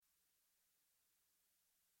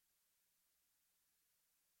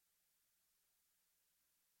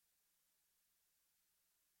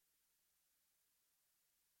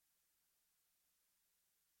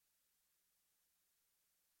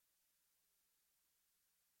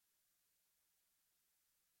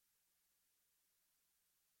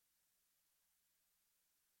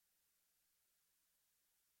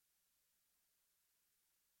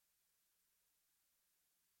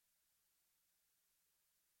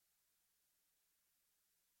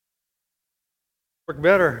Work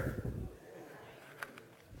better.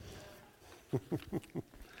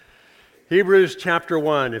 Hebrews chapter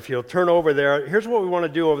 1. If you'll turn over there, here's what we want to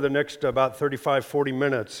do over the next about 35, 40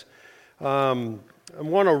 minutes. I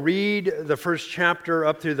want to read the first chapter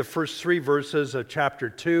up through the first three verses of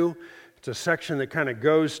chapter 2. It's a section that kind of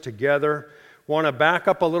goes together. Want to back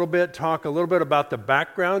up a little bit, talk a little bit about the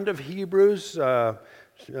background of Hebrews,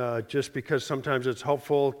 just because sometimes it's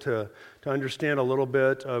helpful to understand a little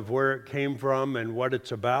bit of where it came from and what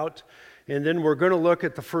it's about. And then we're going to look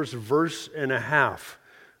at the first verse and a half,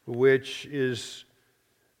 which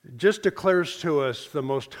just declares to us the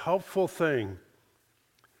most helpful thing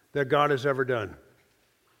that God has ever done,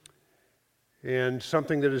 and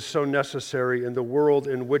something that is so necessary in the world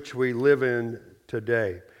in which we live in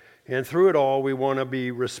today. And through it all, we want to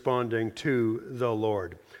be responding to the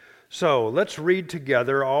Lord. So let's read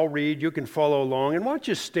together. I'll read. You can follow along. And why don't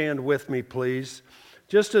you stand with me, please?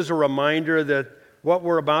 Just as a reminder that what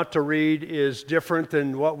we're about to read is different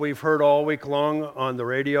than what we've heard all week long on the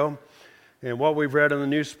radio and what we've read in the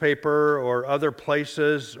newspaper or other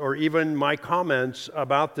places or even my comments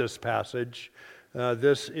about this passage.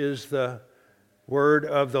 This is the word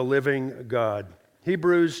of the living God.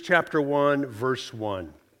 Hebrews chapter 1, verse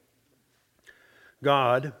 1.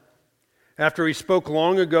 God, after he spoke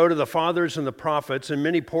long ago to the fathers and the prophets in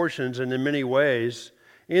many portions and in many ways,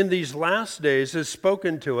 in these last days has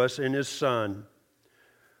spoken to us in his Son,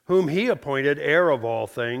 whom he appointed heir of all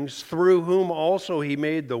things, through whom also he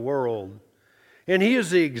made the world. And he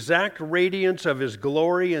is the exact radiance of his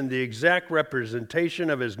glory and the exact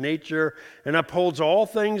representation of his nature, and upholds all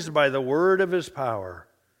things by the word of his power.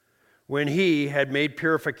 When he had made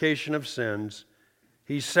purification of sins,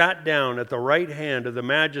 he sat down at the right hand of the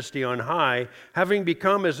Majesty on high, having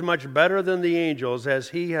become as much better than the angels as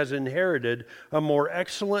he has inherited a more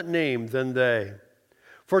excellent name than they.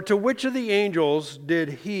 For to which of the angels did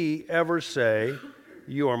he ever say,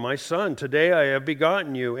 "You are my son, today I have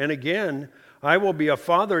begotten you," and again, "I will be a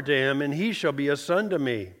father to him, and he shall be a son to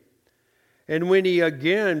me"? And when he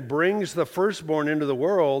again brings the firstborn into the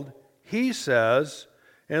world, he says,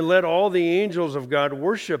 "And let all the angels of God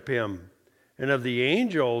worship him." And of the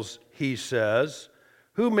angels, he says,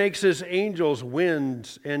 "Who makes his angels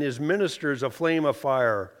winds and his ministers a flame of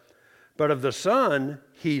fire?" But of the Son,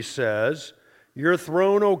 he says, "Your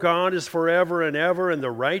throne, O God, is forever and ever, and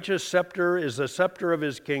the righteous scepter is the scepter of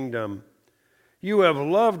his kingdom. You have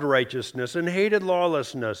loved righteousness and hated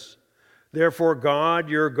lawlessness. Therefore God,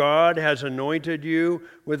 your God, has anointed you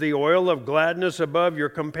with the oil of gladness above your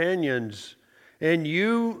companions. And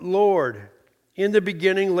you, Lord, in the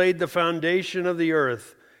beginning laid the foundation of the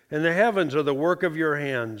earth, and the heavens are the work of your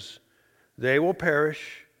hands. They will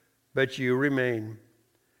perish, but you remain.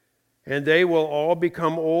 And they will all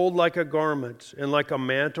become old like a garment, and like a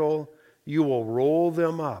mantle you will roll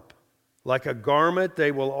them up. Like a garment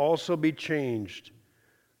they will also be changed,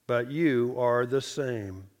 but you are the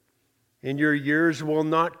same. And your years will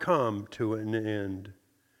not come to an end.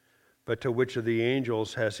 But to which of the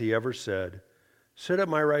angels has he ever said, "Sit at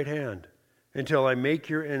my right hand, until I make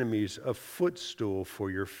your enemies a footstool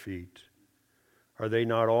for your feet"? Are they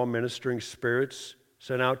not all ministering spirits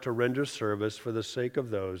sent out to render service for the sake of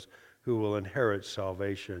those who will inherit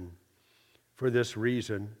salvation? For this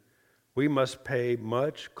reason, we must pay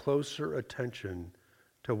much closer attention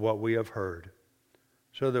to what we have heard,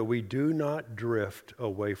 so that we do not drift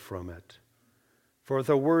away from it. For if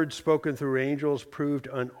the word spoken through angels proved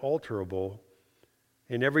unalterable,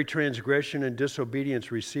 and every transgression and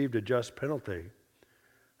disobedience received a just penalty,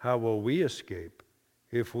 how will we escape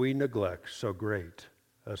if we neglect so great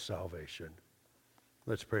a salvation?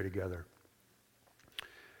 Let's pray together.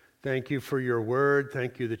 Thank you for your word.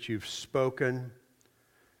 Thank you that you've spoken.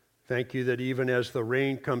 Thank you that even as the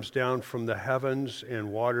rain comes down from the heavens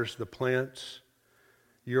and waters the plants,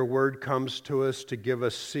 your word comes to us to give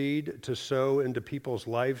us seed to sow into people's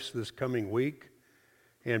lives this coming week,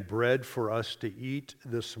 and bread for us to eat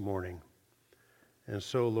this morning. And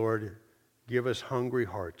so, Lord, give us hungry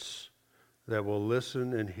hearts that will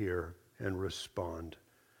listen and hear and respond.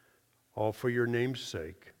 All for your name's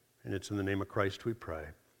sake. And it's in the name of Christ we pray.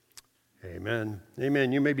 Amen.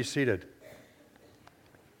 Amen. You may be seated.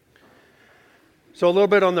 So a little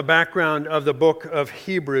bit on the background of the book of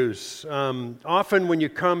Hebrews. Often when you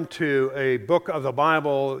come to a book of the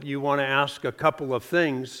Bible, you want to ask a couple of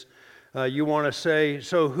things. You want to say,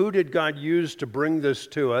 so who did God use to bring this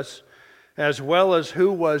to us, as well as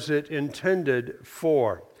who was it intended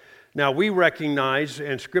for? Now, we recognize,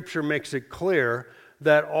 and Scripture makes it clear,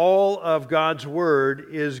 that all of God's Word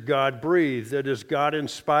is God-breathed. It is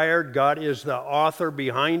God-inspired. God is the author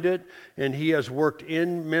behind it, and He has worked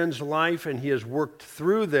in men's life, and He has worked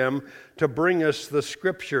through them to bring us the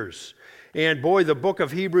Scriptures. And boy, the book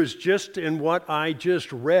of Hebrews, just in what I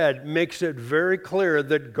just read, makes it very clear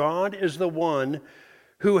that God is the one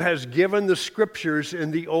who has given the Scriptures in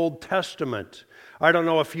the Old Testament. I don't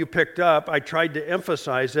know if you picked up, I tried to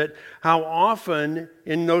emphasize it, how often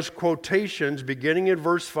in those quotations, beginning in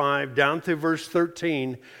verse 5 down through verse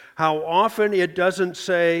 13, how often it doesn't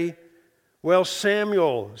say, well,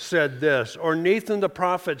 Samuel said this, or Nathan the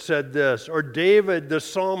prophet said this, or David the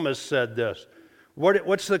psalmist said this.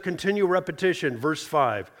 What's the continual repetition? Verse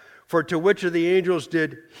 5, for to which of the angels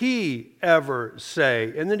did he ever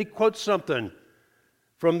say? And then he quotes something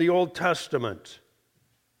from the Old Testament.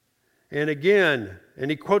 And again,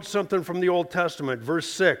 and he quotes something from the Old Testament.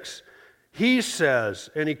 Verse 6, he says,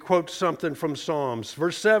 and he quotes something from Psalms.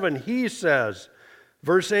 Verse 7, he says.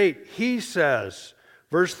 Verse 8, he says.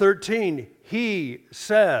 Verse 13, he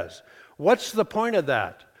says. What's the point of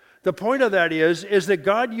that? The point of that is that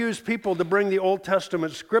God used people to bring the Old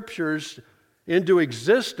Testament Scriptures into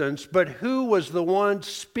existence, but who was the one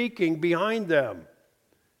speaking behind them?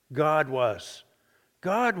 God was.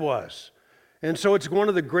 God was. And so it's one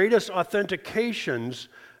of the greatest authentications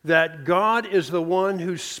that God is the one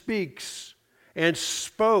who speaks and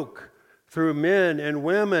spoke through men and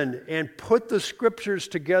women and put the Scriptures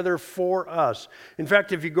together for us. In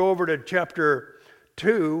fact, if you go over to chapter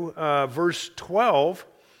 2, verse 12,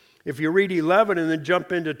 if you read 11 and then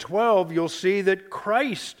jump into 12, you'll see that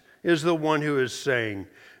Christ is the one who is saying.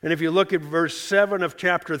 And if you look at verse 7 of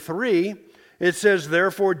chapter 3, it says,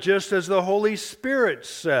 therefore, just as the Holy Spirit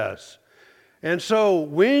says. And so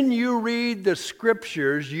when you read the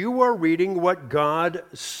Scriptures, you are reading what God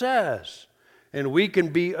says. And we can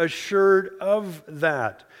be assured of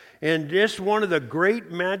that. And just one of the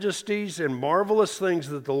great majesties and marvelous things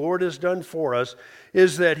that the Lord has done for us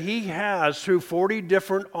is that He has, through 40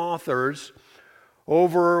 different authors,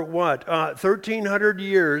 over 1,300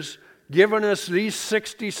 years, given us these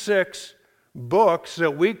 66 books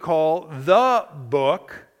that we call the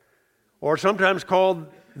book, or sometimes called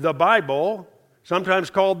the Bible,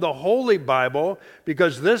 sometimes called the Holy Bible,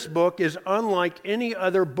 because this book is unlike any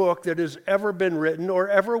other book that has ever been written or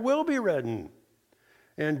ever will be written.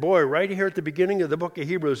 And boy, right here at the beginning of the book of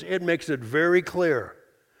Hebrews, it makes it very clear.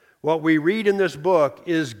 What we read in this book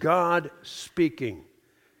is God speaking.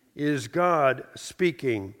 Is God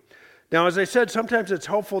speaking. Now, as I said, sometimes it's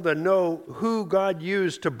helpful to know who God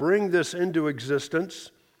used to bring this into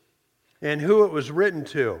existence and who it was written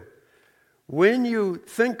to. When you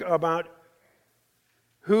think about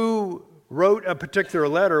who wrote a particular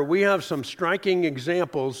letter, we have some striking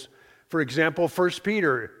examples. For example, 1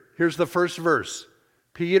 Peter. Here's the first verse.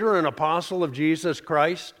 Peter, an apostle of Jesus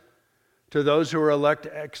Christ, to those who are elect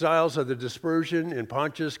exiles of the dispersion in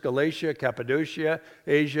Pontus, Galatia, Cappadocia,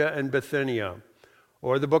 Asia, and Bithynia.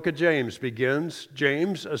 Or the book of James begins,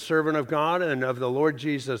 James, a servant of God and of the Lord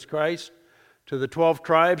Jesus Christ, to the 12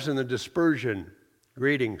 tribes in the dispersion,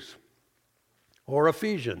 greetings. Or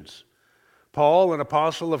Ephesians, Paul, an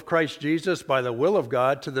apostle of Christ Jesus by the will of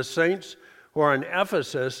God, to the saints who are in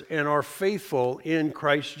Ephesus and are faithful in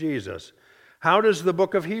Christ Jesus. How does the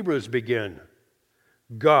book of Hebrews begin?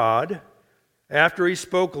 God, after He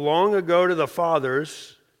spoke long ago to the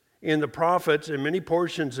fathers in the prophets in many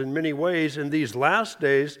portions, in many ways, in these last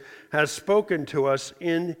days, has spoken to us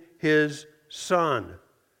in His Son.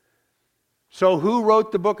 So who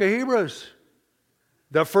wrote the book of Hebrews?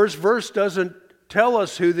 The first verse doesn't tell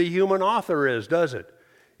us who the human author is, does it?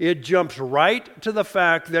 It jumps right to the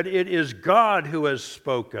fact that it is God who has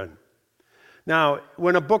spoken. Now,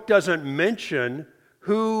 when a book doesn't mention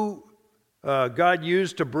who God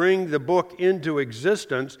used to bring the book into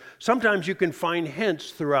existence, sometimes you can find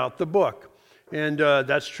hints throughout the book. And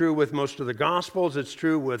that's true with most of the Gospels. It's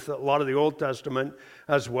true with a lot of the Old Testament,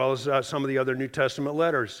 as well as some of the other New Testament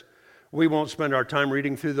letters. We won't spend our time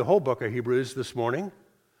reading through the whole book of Hebrews this morning.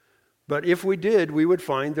 But if we did, we would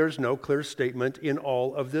find there's no clear statement in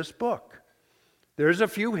all of this book. There's a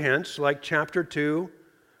few hints, like chapter 2,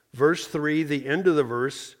 verse 3, the end of the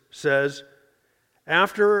verse says,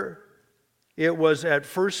 after it was at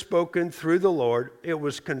first spoken through the Lord, it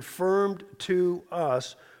was confirmed to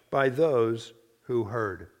us by those who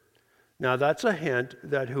heard. Now that's a hint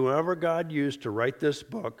that whoever God used to write this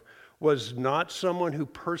book was not someone who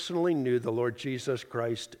personally knew the Lord Jesus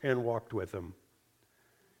Christ and walked with Him.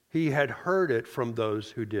 He had heard it from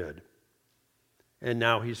those who did. And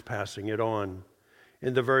now He's passing it on.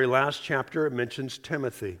 In the very last chapter, it mentions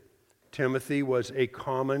Timothy. Timothy was a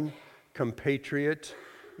common compatriot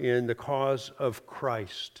in the cause of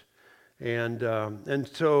Christ. And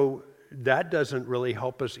so that doesn't really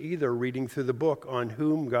help us either, reading through the book on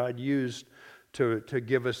whom God used to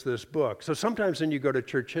give us this book. So sometimes when you go to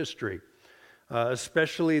church history,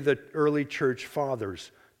 especially the early church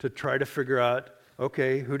fathers, to try to figure out,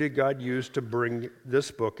 okay, who did God use to bring this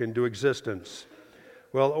book into existence?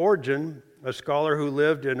 Well, Origen, a scholar who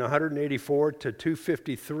lived in 184 to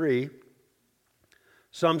 253,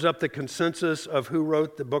 sums up the consensus of who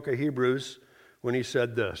wrote the book of Hebrews when he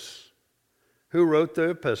said this: who wrote the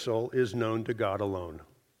epistle is known to God alone.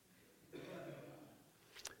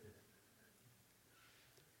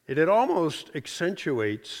 It almost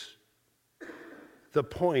accentuates the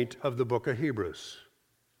point of the book of Hebrews.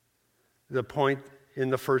 The point in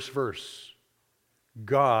the first verse.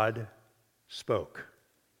 God spoke.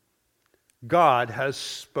 God has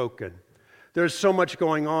spoken. There's so much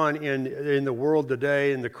going on in the world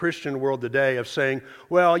today, in the Christian world today, of saying,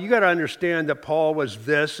 well, you got to understand that Paul was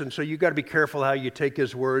this, and so you got to be careful how you take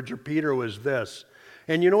his words, or Peter was this.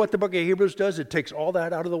 And you know what the book of Hebrews does? It takes all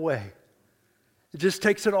that out of the way. It just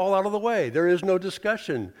takes it all out of the way. There is no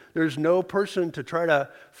discussion. There's no person to try to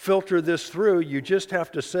filter this through. You just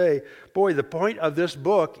have to say, boy, the point of this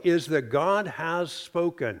book is that God has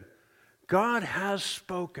spoken. God has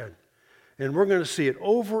spoken. And we're going to see it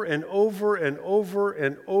over and over and over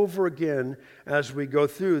and over again as we go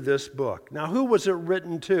through this book. Now, who was it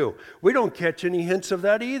written to? We don't catch any hints of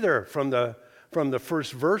that either from the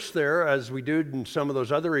first verse there, as we do in some of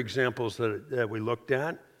those other examples that we looked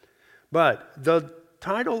at. But the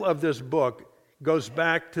title of this book goes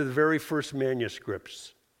back to the very first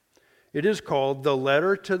manuscripts. It is called The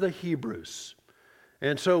Letter to the Hebrews.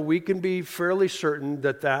 And so we can be fairly certain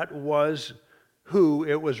that that was who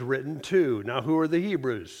it was written to. Now, who are the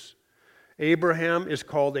Hebrews? Abraham is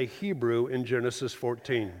called a Hebrew in Genesis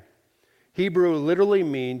 14. Hebrew literally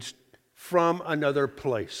means from another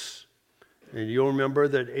place. And you'll remember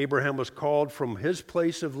that Abraham was called from his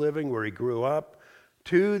place of living where he grew up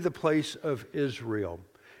to the place of Israel.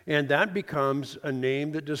 And that becomes a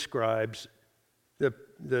name that describes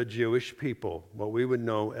the Jewish people, what we would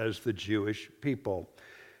know as the Jewish people.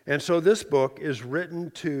 And so this book is written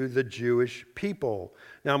to the Jewish people.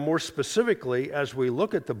 Now, more specifically, as we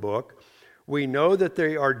look at the book, we know that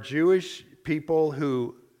they are Jewish people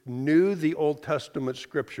who knew the Old Testament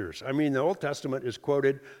scriptures. I mean, the Old Testament is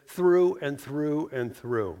quoted through and through and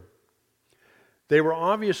through. They were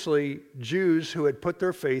obviously Jews who had put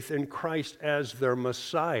their faith in Christ as their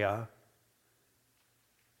Messiah,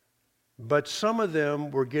 but some of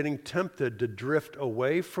them were getting tempted to drift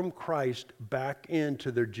away from Christ back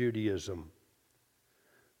into their Judaism,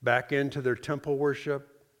 back into their temple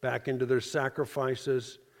worship, back into their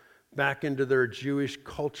sacrifices, back into their Jewish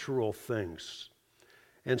cultural things.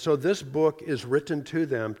 And so this book is written to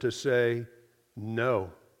them to say,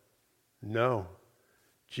 no.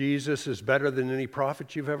 Jesus is better than any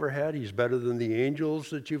prophet you've ever had. He's better than the angels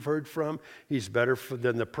that you've heard from. He's better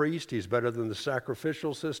than the priest. He's better than the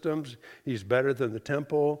sacrificial systems. He's better than the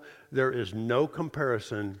temple. There is no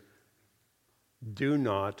comparison. Do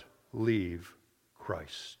not leave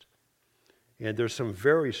Christ. And there's some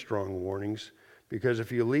very strong warnings, because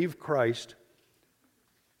if you leave Christ,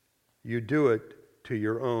 you do it to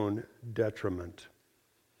your own detriment.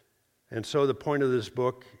 And so the point of this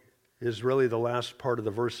book is really the last part of the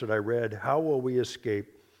verse that I read. How will we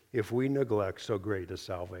escape if we neglect so great a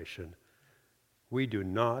salvation? We do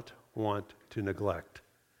not want to neglect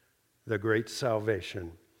the great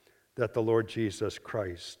salvation that the Lord Jesus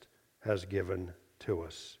Christ has given to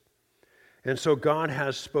us. And so God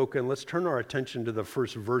has spoken. Let's turn our attention to the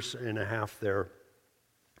first verse and a half there.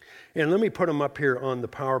 And let me put them up here on the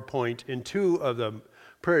PowerPoint in two of the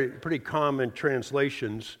pretty common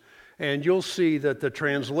translations. And you'll see that the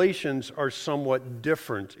translations are somewhat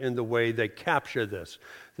different in the way they capture this.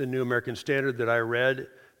 The New American Standard that I read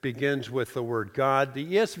begins with the word God.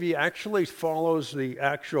 The ESV actually follows the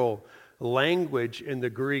actual language in the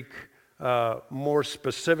Greek more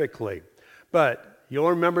specifically. But you'll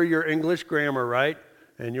remember your English grammar, right?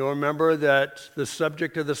 And you'll remember that the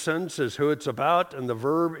subject of the sentence is who it's about, and the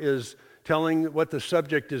verb is telling what the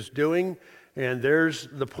subject is doing. And there's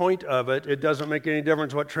the point of it. It doesn't make any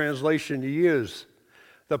difference what translation you use.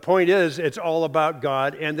 The point is, it's all about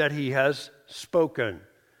God and that He has spoken.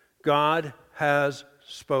 God has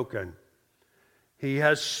spoken. He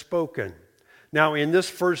has spoken. Now, in this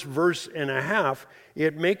first verse and a half,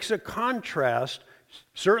 it makes a contrast.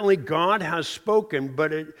 Certainly, God has spoken,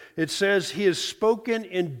 but it says He has spoken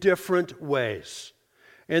in different ways.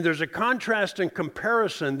 And there's a contrast and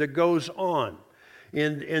comparison that goes on.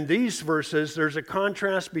 In these verses, there's a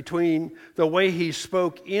contrast between the way he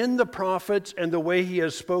spoke in the prophets and the way he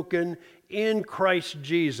has spoken in Christ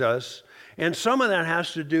Jesus. And some of that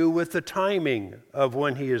has to do with the timing of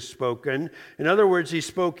when he has spoken. In other words, he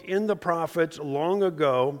spoke in the prophets long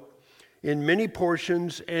ago in many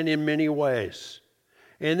portions and in many ways.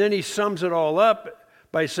 And then he sums it all up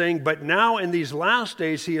by saying, but now in these last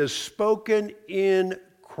days he has spoken in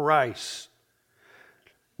Christ.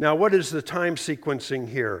 Now, what is the time sequencing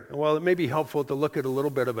here? Well, it may be helpful to look at a little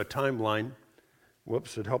bit of a timeline.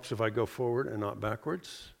 Whoops, it helps if I go forward and not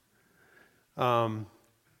backwards.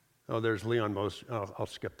 There's Leon Moses. I'll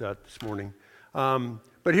skip that this morning.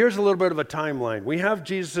 But here's a little bit of a timeline. We have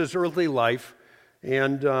Jesus' earthly life,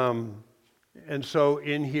 and so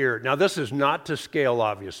in here. Now, this is not to scale,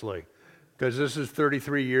 obviously, because this is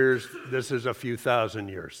 33 years. This is a few thousand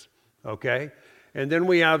years, okay? And then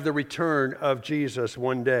we have the return of Jesus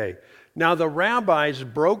one day. Now, the rabbis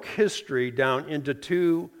broke history down into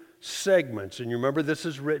two segments. And you remember this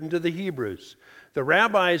is written to the Hebrews. The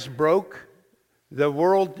rabbis broke the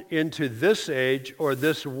world into this age or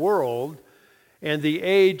this world and the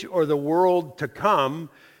age or the world to come.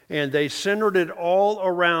 And they centered it all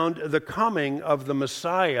around the coming of the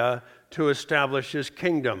Messiah to establish his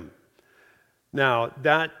kingdom. Now,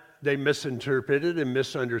 that they misinterpreted and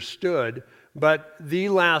misunderstood. But the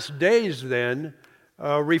last days then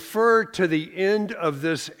refer to the end of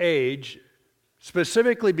this age,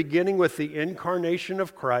 specifically beginning with the incarnation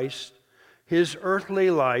of Christ, his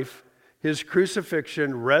earthly life, his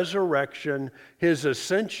crucifixion, resurrection, his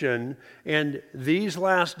ascension, and these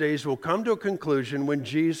last days will come to a conclusion when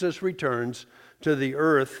Jesus returns to the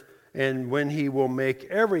earth and when he will make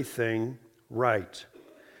everything right.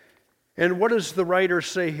 And what does the writer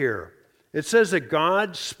say here? It says that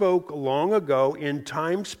God spoke long ago in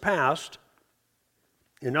times past,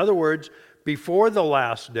 in other words, before the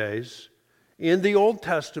last days, in the Old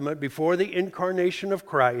Testament, before the incarnation of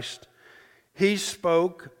Christ, he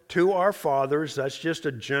spoke to our fathers. That's just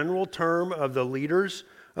a general term of the leaders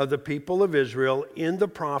of the people of Israel in the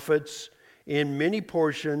prophets in many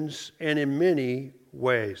portions and in many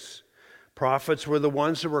ways. Prophets were the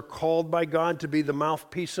ones that were called by God to be the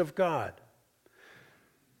mouthpiece of God.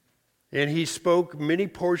 And he spoke many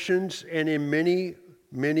portions and in many,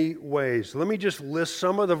 many ways. Let me just list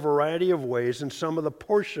some of the variety of ways and some of the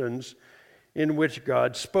portions in which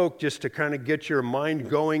God spoke, just to kind of get your mind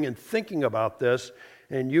going and thinking about this,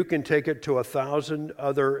 and you can take it to 1,000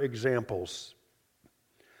 other examples.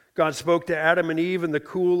 God spoke to Adam and Eve in the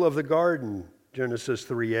cool of the garden, Genesis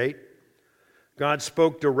 3:8. God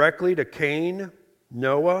spoke directly to Cain,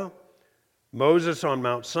 Noah, Moses on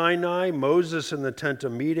Mount Sinai, Moses in the tent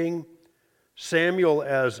of meeting, Samuel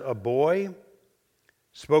as a boy,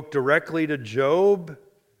 spoke directly to Job.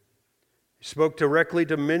 He spoke directly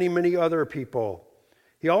to many, many other people.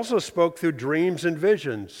 He also spoke through dreams and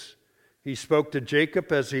visions. He spoke to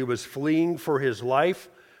Jacob as he was fleeing for his life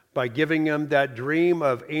by giving him that dream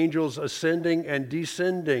of angels ascending and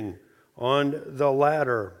descending on the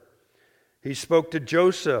ladder. He spoke to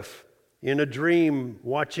Joseph in a dream,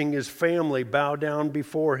 watching his family bow down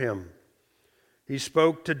before him. He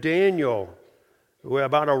spoke to Daniel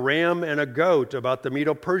about a ram and a goat, about the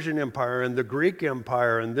Medo-Persian Empire and the Greek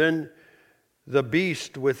Empire, and then the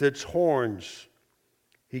beast with its horns.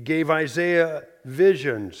 He gave Isaiah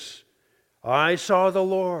visions. I saw the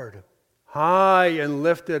Lord high and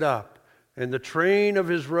lifted up, and the train of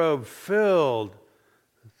his robe filled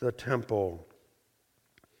the temple.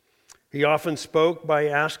 He often spoke by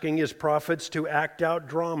asking his prophets to act out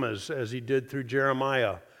dramas, as he did through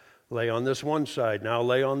Jeremiah. Lay on this one side, now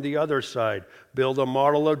lay on the other side. Build a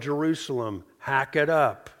model of Jerusalem, hack it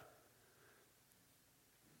up.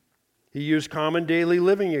 He used common daily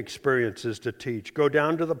living experiences to teach. Go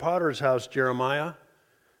down to the potter's house, Jeremiah.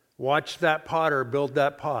 Watch that potter build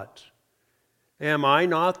that pot. Am I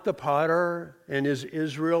not the potter, and is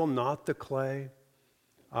Israel not the clay?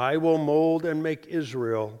 I will mold and make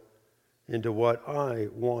Israel into what I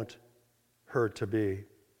want her to be.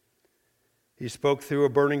 He spoke through a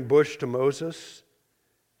burning bush to Moses.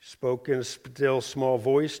 He spoke in a still small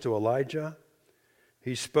voice to Elijah.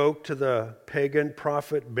 He spoke to the pagan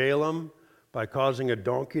prophet Balaam by causing a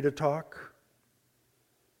donkey to talk.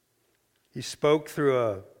 He spoke through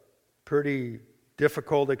a pretty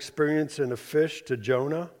difficult experience in a fish to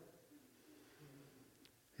Jonah.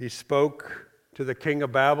 He spoke to the king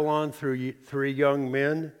of Babylon through 3 young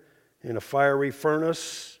men in a fiery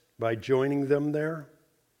furnace by joining them there.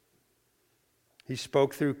 He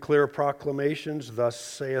spoke through clear proclamations, thus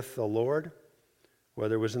saith the Lord,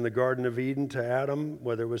 whether it was in the Garden of Eden to Adam,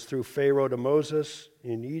 whether it was through Pharaoh to Moses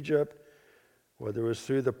in Egypt, whether it was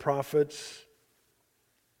through the prophets,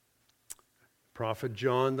 Prophet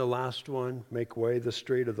John, the last one, make way the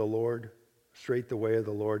straight of the Lord, straight the way of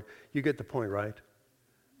the Lord. You get the point, right?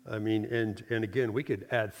 I mean, and again, we could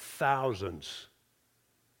add thousands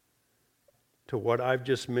to what I've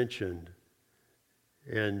just mentioned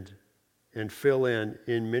and fill in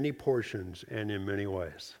many portions and in many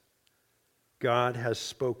ways. God has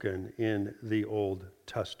spoken in the Old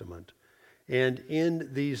Testament, and in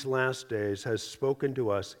these last days has spoken to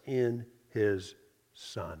us in His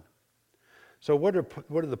Son. So what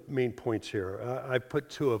are the main points here? I put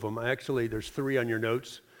two of them. Actually, there's three on your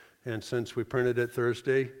notes, and since we printed it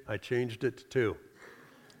Thursday, I changed it to two.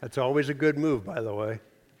 That's always a good move, by the way.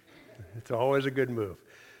 It's always a good move.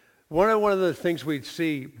 One of the things we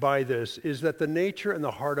see by this is that the nature and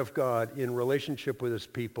the heart of God in relationship with His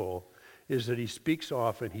people is that He speaks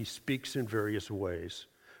often, He speaks in various ways.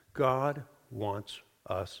 God wants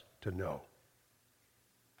us to know.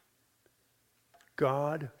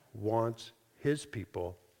 God wants His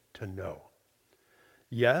people to know.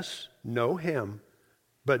 Yes, know Him,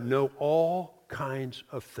 but know all kinds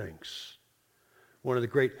of things. One of the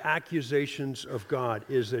great accusations of God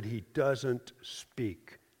is that He doesn't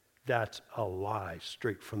speak. That's a lie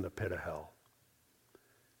straight from the pit of hell.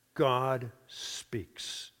 God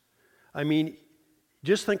speaks. I mean,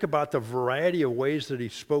 just think about the variety of ways that He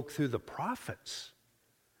spoke through the prophets.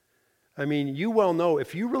 I mean, you well know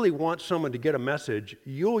if you really want someone to get a message,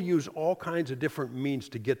 you'll use all kinds of different means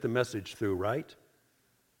to get the message through, right?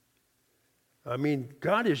 I mean,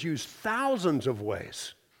 God has used thousands of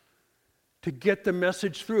ways to get the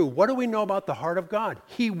message through. What do we know about the heart of God?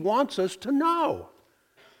 He wants us to know.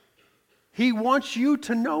 He wants you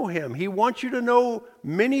to know Him. He wants you to know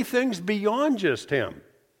many things beyond just Him.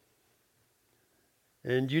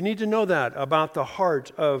 And you need to know that about the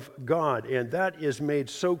heart of God, and that is made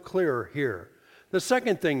so clear here. The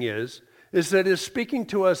second thing is that His speaking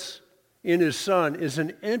to us in His Son is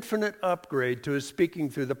an infinite upgrade to His speaking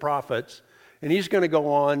through the prophets, and He's going to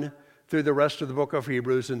go on through the rest of the book of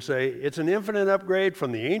Hebrews and say it's an infinite upgrade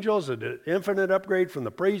from the angels, an infinite upgrade from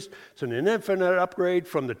the priests, it's an infinite upgrade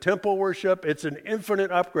from the temple worship, it's an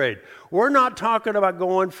infinite upgrade. We're not talking about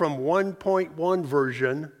going from 1.1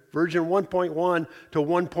 version 1.1 to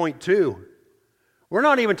 1.2. We're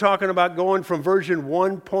not even talking about going from version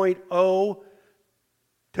 1.0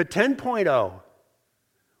 to 10.0.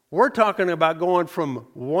 We're talking about going from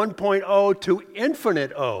 1.0 to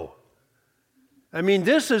infinite O. I mean,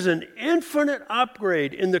 this is an infinite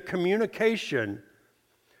upgrade in the communication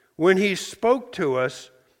when He spoke to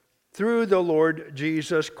us through the Lord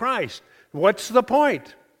Jesus Christ. What's the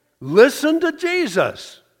point? Listen to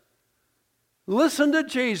Jesus. Listen to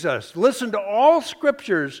Jesus. Listen to all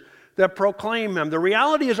scriptures that proclaim Him. The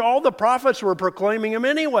reality is all the prophets were proclaiming Him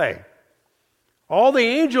anyway. All the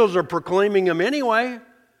angels are proclaiming Him anyway.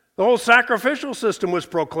 The whole sacrificial system was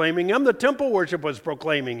proclaiming Him. The temple worship was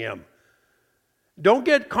proclaiming Him. Don't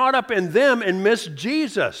get caught up in them and miss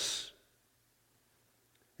Jesus.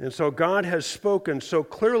 And so God has spoken so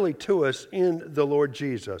clearly to us in the Lord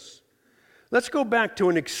Jesus. Let's go back to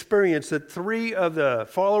an experience that three of the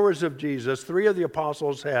followers of Jesus, three of the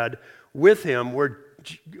apostles had with Him,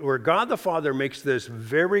 where God the Father makes this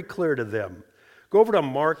very clear to them. Go over to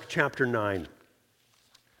Mark chapter 9.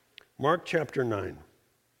 Mark chapter 9.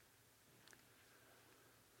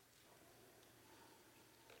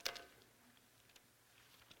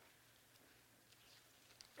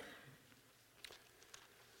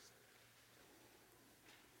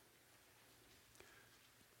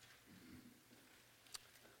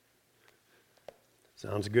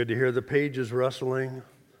 Sounds good to hear the pages rustling.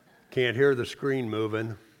 Can't hear the screen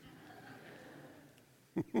moving.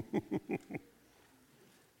 And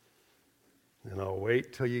I'll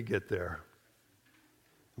wait till you get there.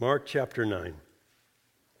 Mark chapter 9.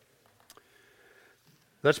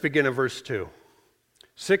 Let's begin in verse 2.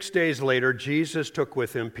 6 days later, Jesus took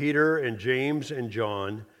with Him Peter and James and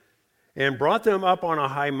John and brought them up on a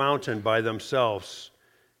high mountain by themselves.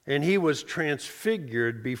 And He was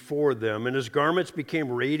transfigured before them, and His garments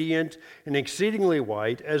became radiant and exceedingly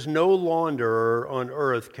white, as no launderer on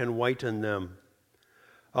earth can whiten them.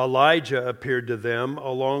 Elijah appeared to them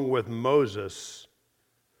along with Moses,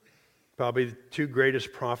 probably the two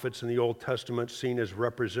greatest prophets in the Old Testament, seen as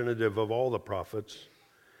representative of all the prophets.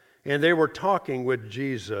 And they were talking with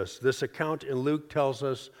Jesus. This account in Luke tells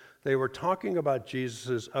us they were talking about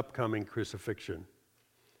Jesus' upcoming crucifixion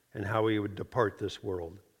and how He would depart this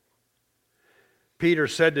world. Peter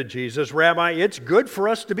said to Jesus, "Rabbi, it's good for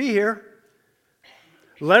us to be here.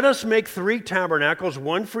 Let us make 3 tabernacles,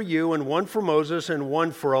 one for you and one for Moses and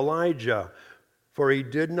one for Elijah." For he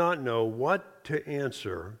did not know what what to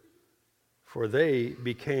answer, for they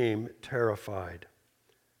became terrified.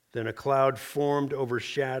 Then a cloud formed,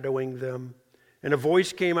 overshadowing them, and a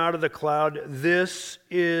voice came out of the cloud, "This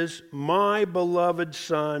is my beloved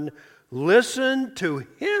Son. Listen to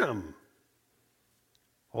him."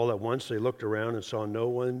 All at once they looked around and saw no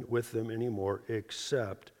one with them anymore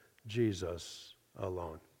except Jesus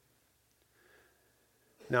alone.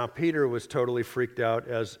 Now, Peter was totally freaked out,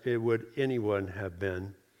 as it would anyone have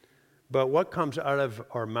been. But what comes out of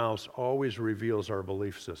our mouths always reveals our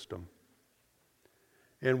belief system.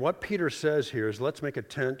 And what Peter says here is, let's make a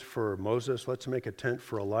tent for Moses, let's make a tent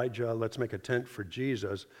for Elijah, let's make a tent for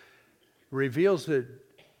Jesus, reveals that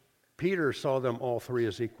Peter saw them all three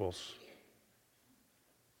as equals.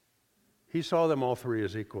 He saw them all three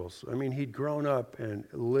as equals. I mean, he'd grown up and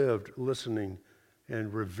lived listening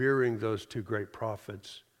and revering those two great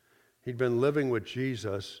prophets. He'd been living with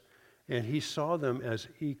Jesus, and he saw them as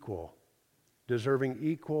equal, deserving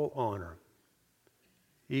equal honor,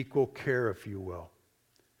 equal care, if you will.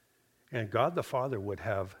 And God the Father would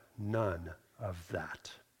have none of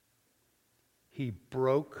that. He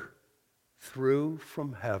broke through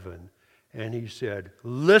from heaven, and he said,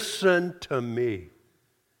 "Listen to me.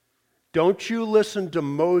 Don't you listen to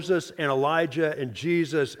Moses and Elijah and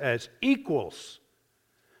Jesus as equals.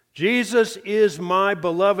 Jesus is my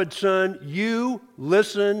beloved Son. You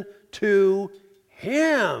listen to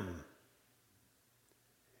him."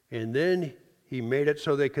 And then he made it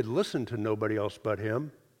so they could listen to nobody else but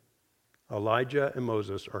him. Elijah and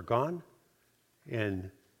Moses are gone,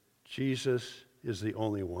 and Jesus is the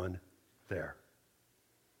only one there.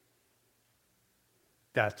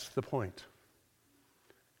 That's the point.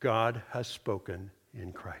 God has spoken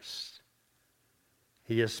in Christ.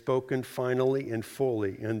 He has spoken finally and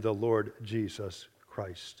fully in the Lord Jesus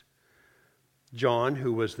Christ. John,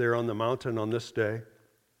 who was there on the mountain on this day,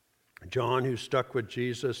 John, who stuck with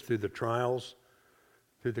Jesus through the trials,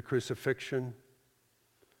 through the crucifixion,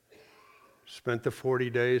 spent the 40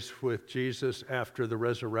 days with Jesus after the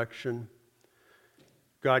resurrection.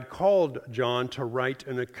 God called John to write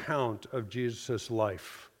an account of Jesus'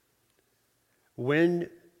 life. When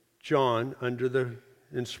John, under the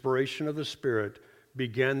inspiration of the Spirit,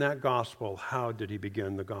 began that gospel, how did he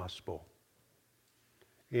begin the gospel?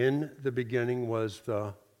 In the beginning was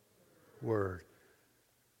the Word.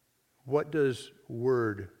 What does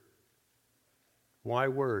word? Why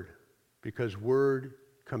word? Because word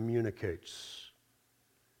communicates.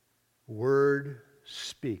 Word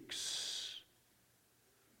speaks.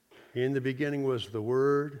 In the beginning was the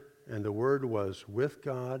Word, and the Word was with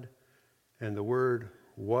God, and the Word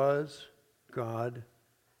was God,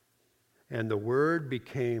 and the Word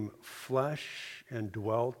became flesh and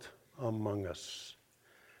dwelt among us.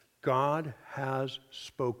 God has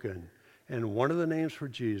spoken, and one of the names for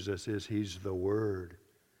Jesus is He's the Word.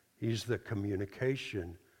 He's the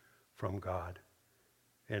communication from God.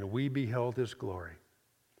 And we beheld His glory,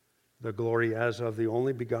 the glory as of the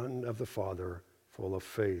only begotten of the Father, full of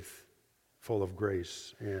faith, full of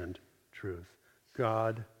grace and truth.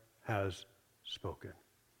 God has spoken.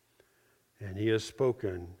 And He has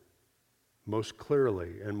spoken most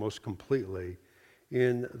clearly and most completely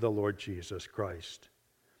in the Lord Jesus Christ.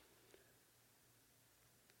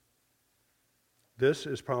 This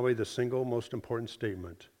is probably the single most important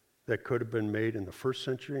statement that could have been made in the first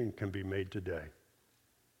century and can be made today.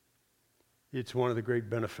 It's one of the great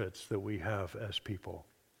benefits that we have as people,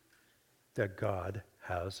 that God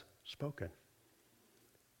has spoken.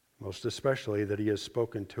 Most especially that He has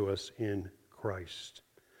spoken to us in Christ.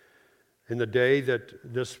 In the day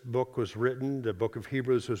that this book was written, the book of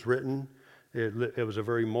Hebrews was written, it was a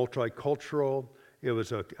very multicultural. It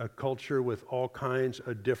was a culture with all kinds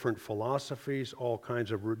of different philosophies, all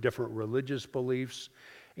kinds of different religious beliefs.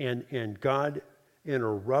 And God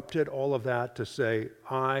interrupted all of that to say,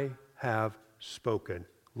 "I have spoken.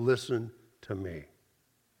 Listen to me."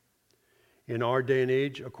 In our day and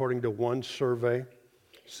age, according to one survey,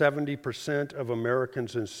 70% of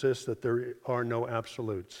Americans insist that there are no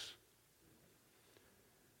absolutes,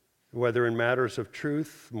 whether in matters of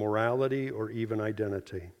truth, morality, or even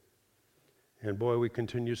identity. And boy, we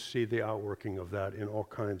continue to see the outworking of that in all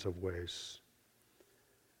kinds of ways.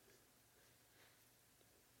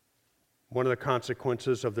 One of the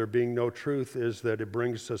consequences of there being no truth is that it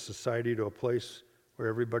brings a society to a place where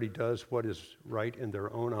everybody does what is right in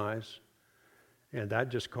their own eyes. And that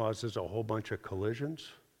just causes a whole bunch of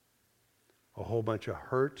collisions, a whole bunch of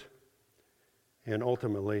hurt, and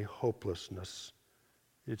ultimately hopelessness.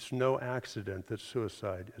 It's no accident that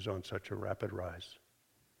suicide is on such a rapid rise.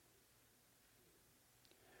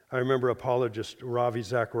 I remember apologist Ravi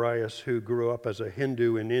Zacharias, who grew up as a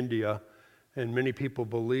Hindu in India, And many people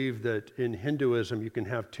believe that in Hinduism you can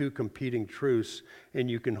have two competing truths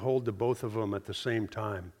and you can hold to both of them at the same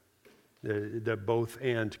time. That both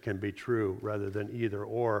and can be true rather than either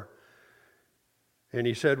or. And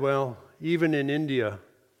he said, well, even in India,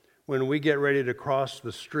 when we get ready to cross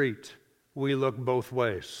the street, we look both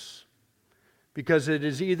ways. Because it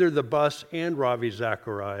is either the bus and Ravi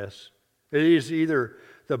Zacharias. It is either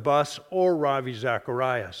the bus or Ravi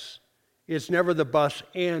Zacharias. It's never the bus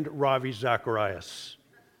and Ravi Zacharias.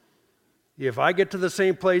 If I get to the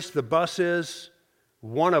same place the bus is,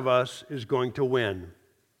 one of us is going to win.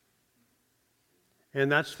 And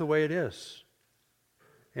that's the way it is.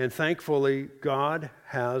 And thankfully, God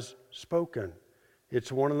has spoken.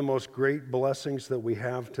 It's one of the most great blessings that we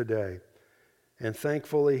have today. And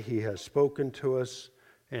thankfully, He has spoken to us,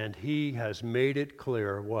 and He has made it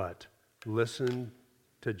clear what? Listen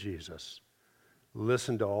to Jesus.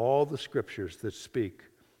 Listen to all the scriptures that speak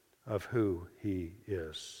of who He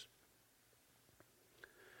is.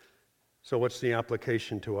 So what's the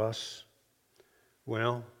application to us?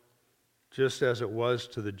 Well, just as it was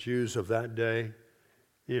to the Jews of that day,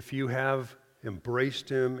 if you have embraced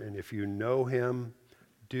Him and if you know Him,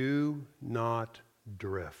 do not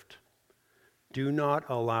drift. Do not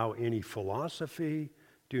allow any philosophy,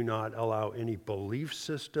 do not allow any belief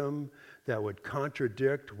system that would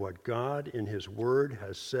contradict what God in His Word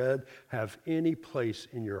has said have any place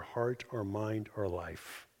in your heart or mind or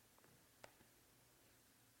life.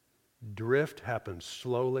 Drift happens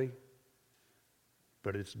slowly,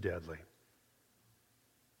 but it's deadly.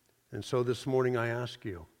 And so this morning I ask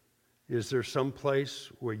you, is there some place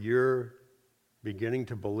where you're beginning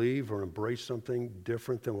to believe or embrace something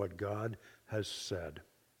different than what God has said?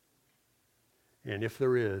 And if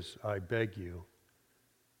there is, I beg you,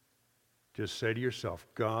 just say to yourself,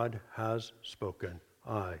 God has spoken.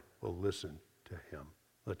 I will listen to Him.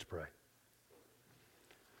 Let's pray.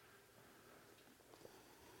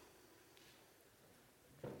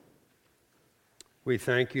 We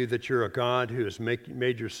thank you that you're a God who has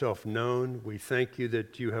made yourself known. We thank you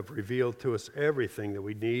that you have revealed to us everything that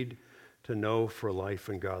we need to know for life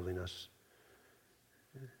and godliness.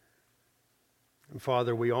 And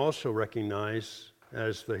Father, we also recognize,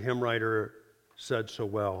 as the hymn writer said so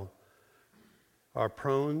well,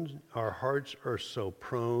 our hearts are so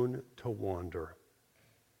prone to wander.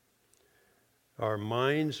 Our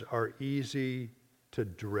minds are easy to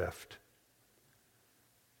drift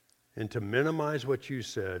and to minimize what you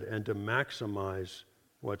said and to maximize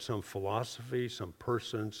what some philosophy, some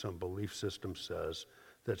person, some belief system says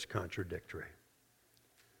that's contradictory.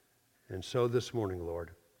 And so this morning,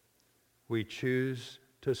 Lord, we choose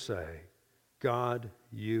to say, God,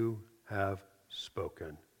 you have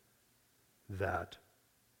spoken. That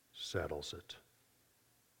settles it.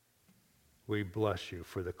 We bless you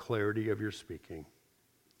for the clarity of your speaking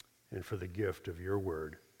and for the gift of your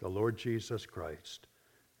word, the Lord Jesus Christ,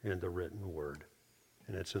 and the written word.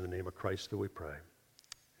 And it's in the name of Christ that we pray.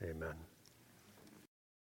 Amen.